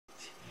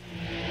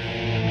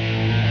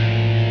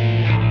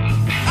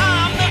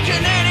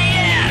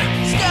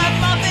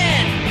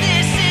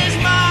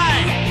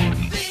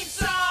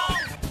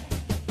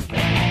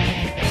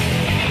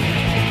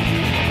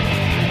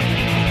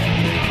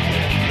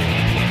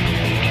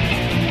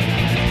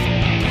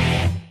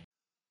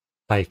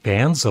Hi,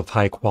 fans of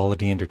high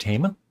quality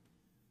entertainment.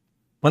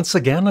 Once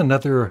again,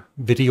 another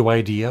video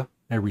idea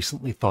I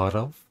recently thought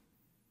of.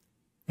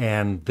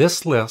 And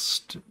this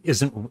list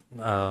isn't,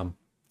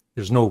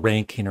 there's no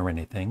ranking or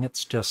anything.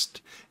 It's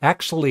just,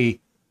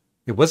 actually,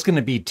 it was going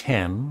to be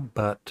 10,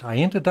 but I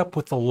ended up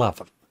with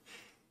 11.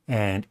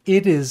 And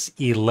it is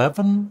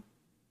 11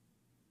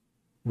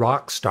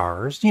 rock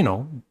stars,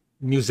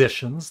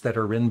 musicians that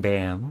are in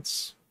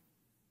bands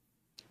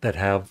that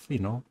have,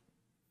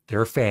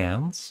 their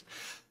fans.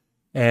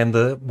 And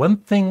the one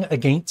thing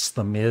against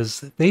them is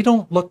they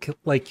don't look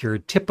like your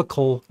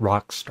typical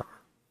rock star.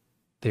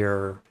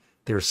 They're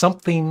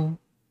something,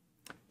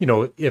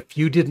 if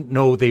you didn't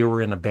know they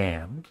were in a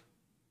band,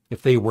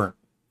 if they weren't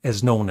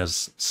as known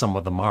as some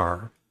of them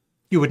are,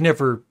 you would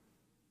never,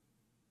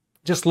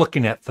 just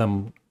looking at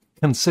them,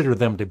 consider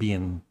them to be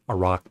in a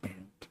rock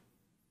band.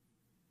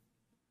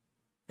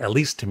 At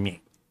least to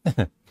me.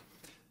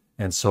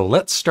 And so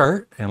let's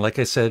start. And like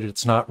I said,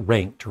 it's not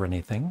ranked or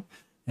anything.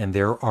 And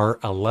there are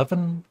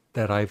 11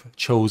 that I've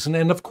chosen.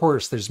 And of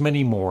course, there's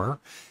many more.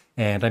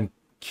 And I'm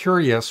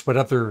curious what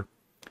other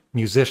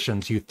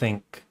musicians you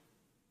think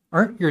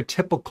aren't your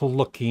typical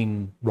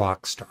looking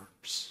rock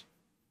stars.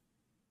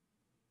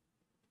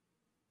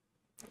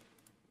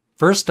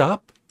 First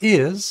up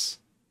is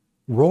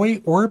Roy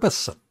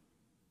Orbison.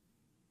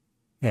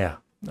 Yeah,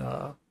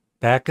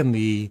 back in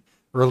the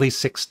early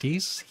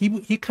 60s,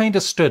 he kind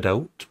of stood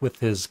out with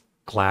his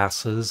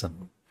glasses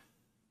and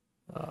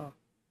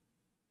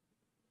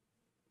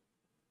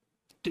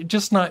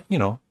just not,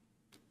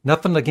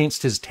 nothing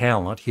against his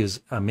talent. He has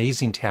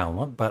amazing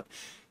talent, but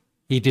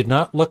he did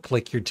not look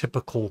like your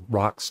typical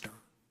rock star.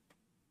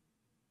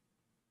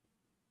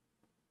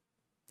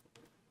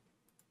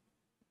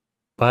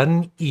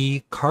 Bun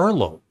E.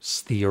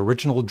 Carlos, the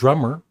original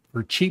drummer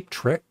for Cheap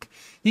Trick,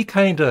 he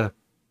kind of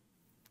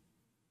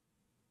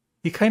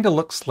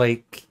looks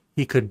like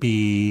he could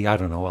be, I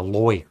don't know, a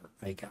lawyer,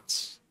 I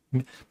guess.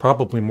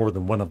 Probably more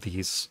than one of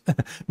these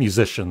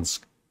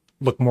musicians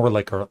look more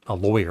like a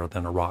lawyer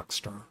than a rock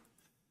star.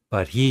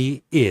 But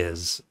he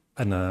is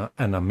an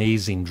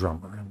amazing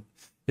drummer. And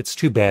it's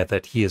too bad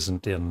that he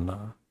isn't in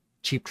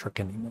Cheap Trick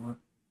anymore.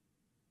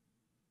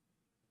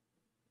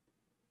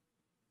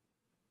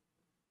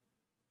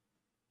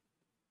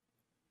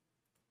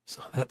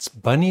 So that's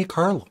Bunny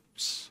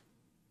Carlos.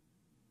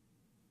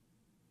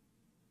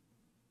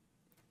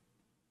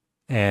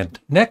 And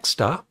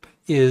next up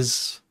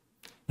is,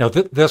 now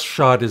this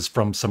shot is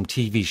from some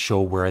TV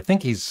show where I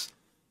think he's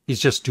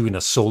just doing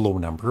a solo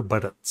number,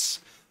 but it's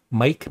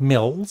Mike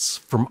Mills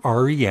from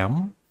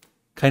REM.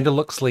 Kind of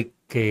looks like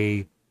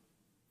a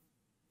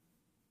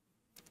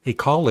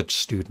college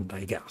student,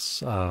 I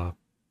guess.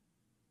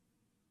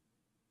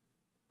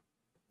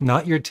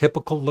 Not your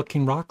typical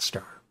looking rock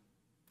star.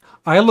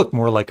 I look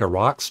more like a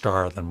rock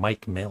star than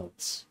Mike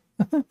Mills.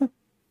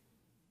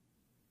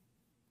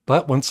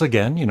 But once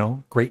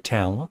again, great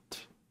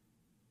talent.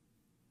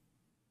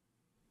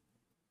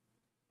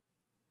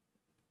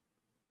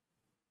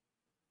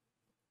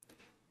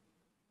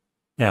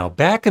 Now,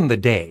 back in the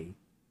day,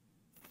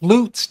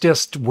 flutes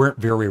just weren't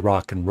very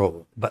rock and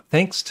roll. But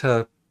thanks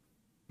to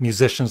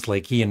musicians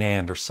like Ian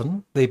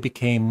Anderson, they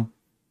became,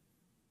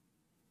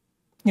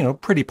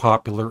 pretty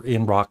popular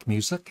in rock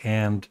music.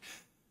 And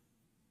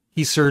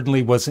he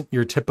certainly wasn't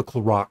your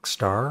typical rock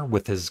star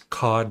with his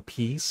cod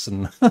piece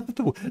and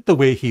the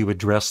way he would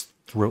dress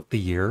throughout the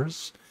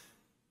years.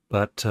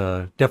 But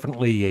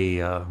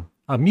definitely a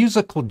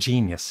musical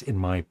genius in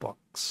my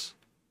books.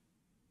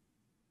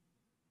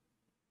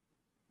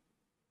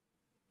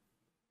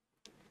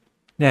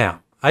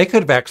 Now, I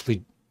could have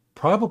actually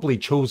probably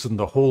chosen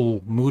the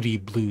whole Moody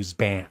Blues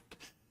band.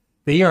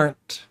 They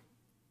aren't,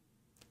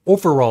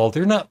 overall,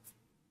 they're not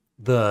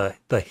the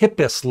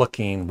hippest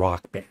looking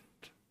rock band.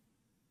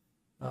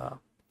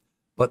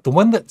 But the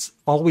one that's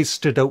always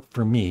stood out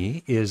for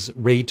me is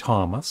Ray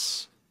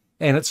Thomas.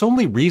 And it's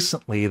only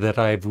recently that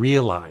I've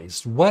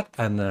realized what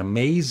an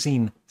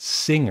amazing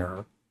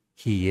singer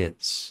he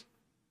is.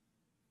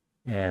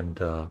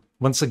 And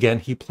once again,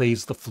 he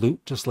plays the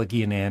flute just like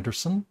Ian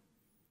Anderson.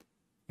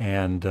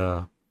 And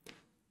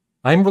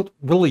I'm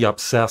really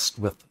obsessed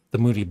with the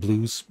Moody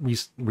Blues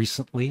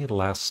recently, the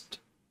last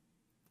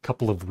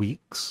couple of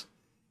weeks.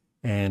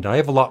 And I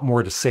have a lot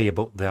more to say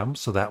about them,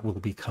 so that will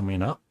be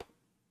coming up.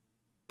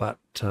 But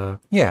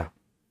yeah.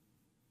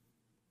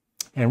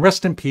 And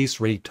rest in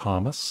peace, Ray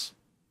Thomas.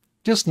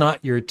 Just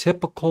not your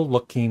typical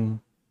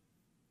looking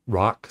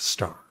rock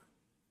star.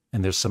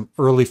 And there's some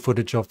early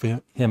footage of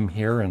him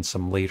here and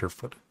some later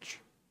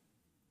footage.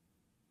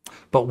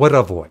 But what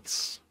a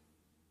voice.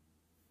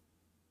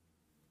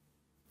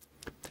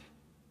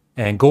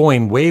 And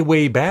going way,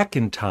 way back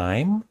in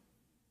time,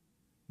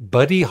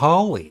 Buddy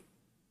Holly.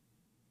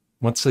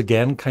 Once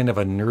again, kind of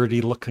a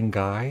nerdy looking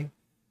guy.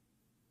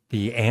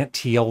 The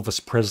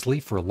anti-Elvis Presley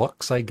for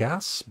looks, I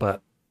guess.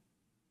 But,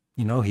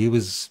 he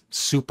was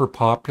super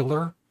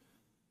popular.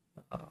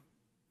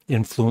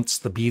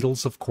 Influenced the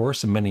Beatles, of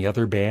course, and many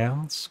other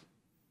bands.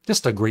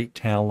 Just a great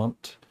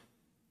talent.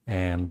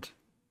 And,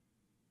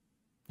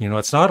 You know,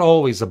 it's not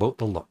always about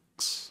the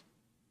looks.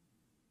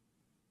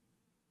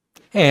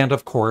 And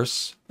of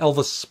course,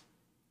 Elvis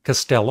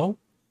Costello,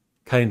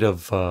 kind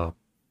of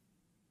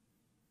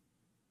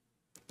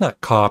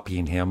not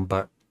copying him,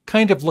 but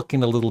kind of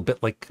looking a little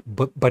bit like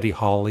Buddy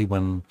Holly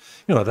when,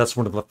 you know, that's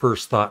one of the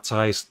first thoughts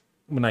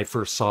when I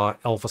first saw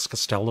Elvis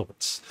Costello.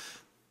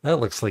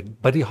 That looks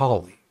like Buddy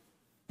Holly.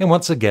 And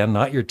once again,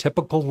 not your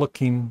typical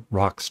looking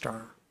rock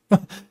star,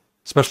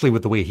 especially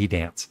with the way he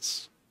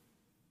dances.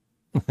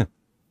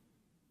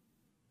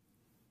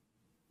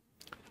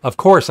 Of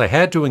course, I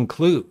had to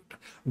include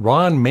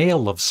Ron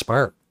Mayle of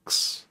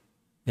Sparks.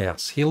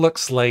 Yes, he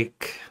looks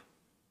like,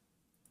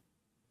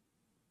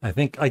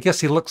 I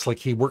guess he looks like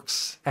he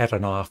works at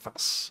an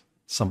office,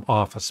 some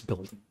office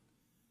building.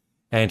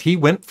 And he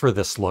went for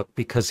this look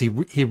because he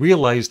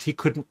realized he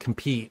couldn't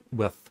compete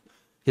with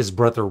his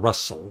brother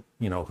Russell,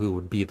 you know, who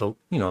would be the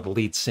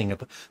lead singer.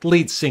 The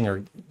lead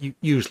singer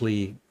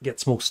usually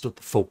gets most of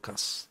the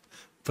focus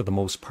for the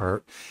most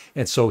part.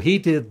 And so he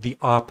did the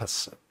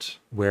opposite,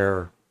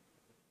 where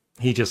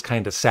he just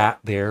kind of sat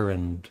there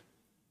and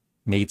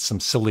made some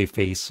silly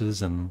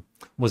faces and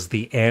was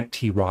the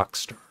anti-rock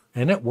star.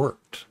 And it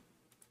worked.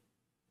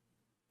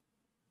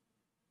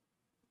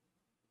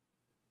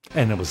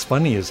 And it was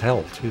funny as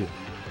hell, too.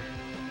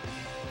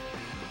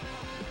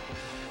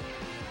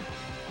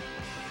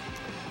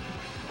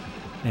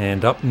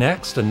 And up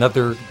next,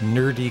 another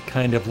nerdy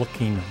kind of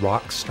looking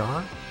rock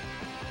star.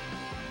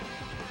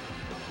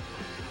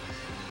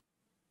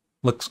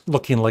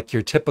 Looking like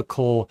your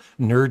typical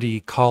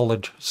nerdy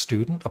college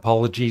student.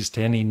 Apologies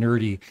to any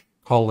nerdy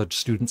college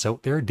students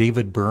out there.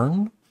 David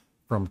Byrne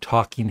from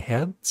Talking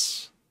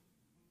Heads.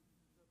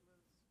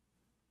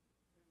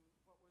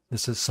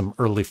 This is some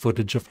early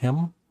footage of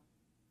him.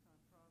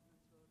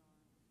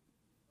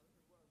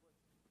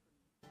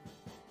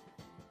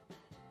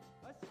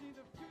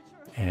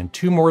 And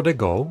 2 more to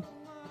go.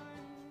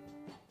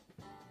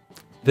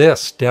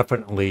 This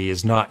definitely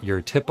is not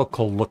your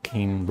typical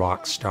looking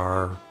rock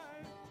star.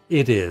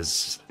 It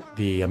is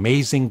the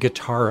amazing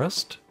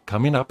guitarist,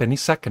 coming up any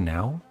second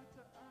now.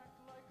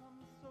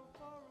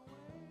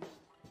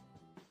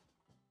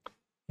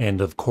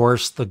 And of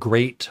course, the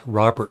great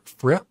Robert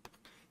Fripp.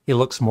 He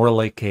looks more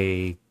like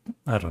a,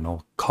 I don't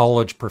know,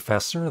 college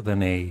professor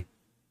than a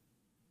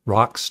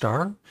rock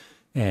star.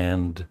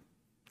 And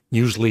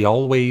usually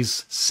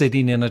always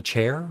sitting in a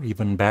chair,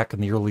 even back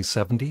in the early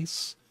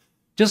 70s.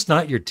 Just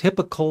not your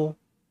typical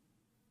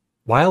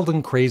wild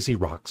and crazy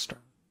rock star.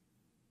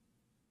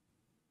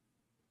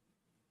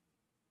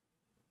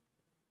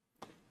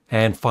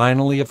 And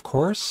finally, of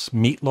course,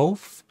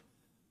 Meatloaf.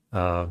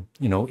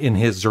 You know, in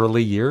his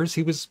early years,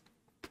 he was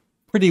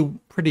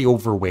pretty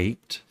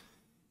overweight.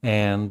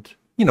 And,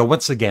 you know,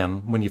 once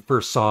again, when you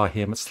first saw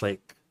him, it's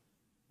like,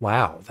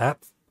 wow,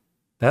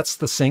 that's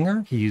the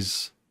singer?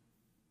 He's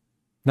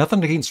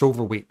nothing against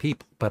overweight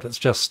people, but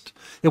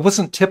it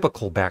wasn't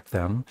typical back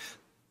then.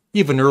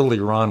 Even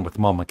earlier on with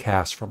Mama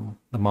Cass from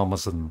the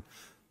Mamas and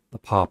the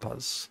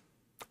Papas.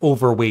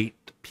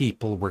 Overweight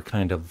people were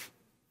kind of,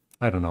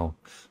 I don't know,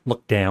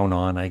 looked down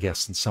on, I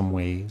guess, in some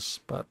ways.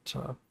 But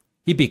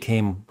he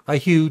became a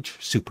huge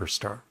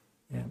superstar.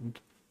 And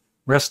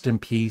rest in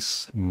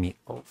peace,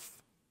 Meatloaf.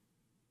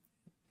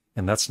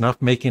 And that's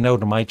enough making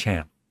out of my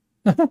channel.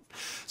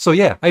 So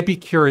yeah, I'd be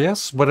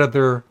curious what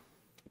other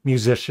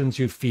musicians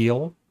you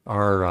feel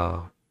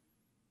are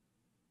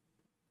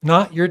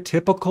not your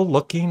typical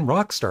looking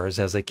rock stars,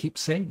 as I keep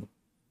saying.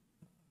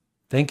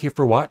 Thank you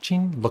for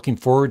watching. Looking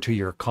forward to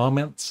your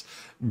comments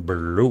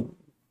below.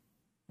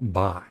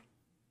 Bye.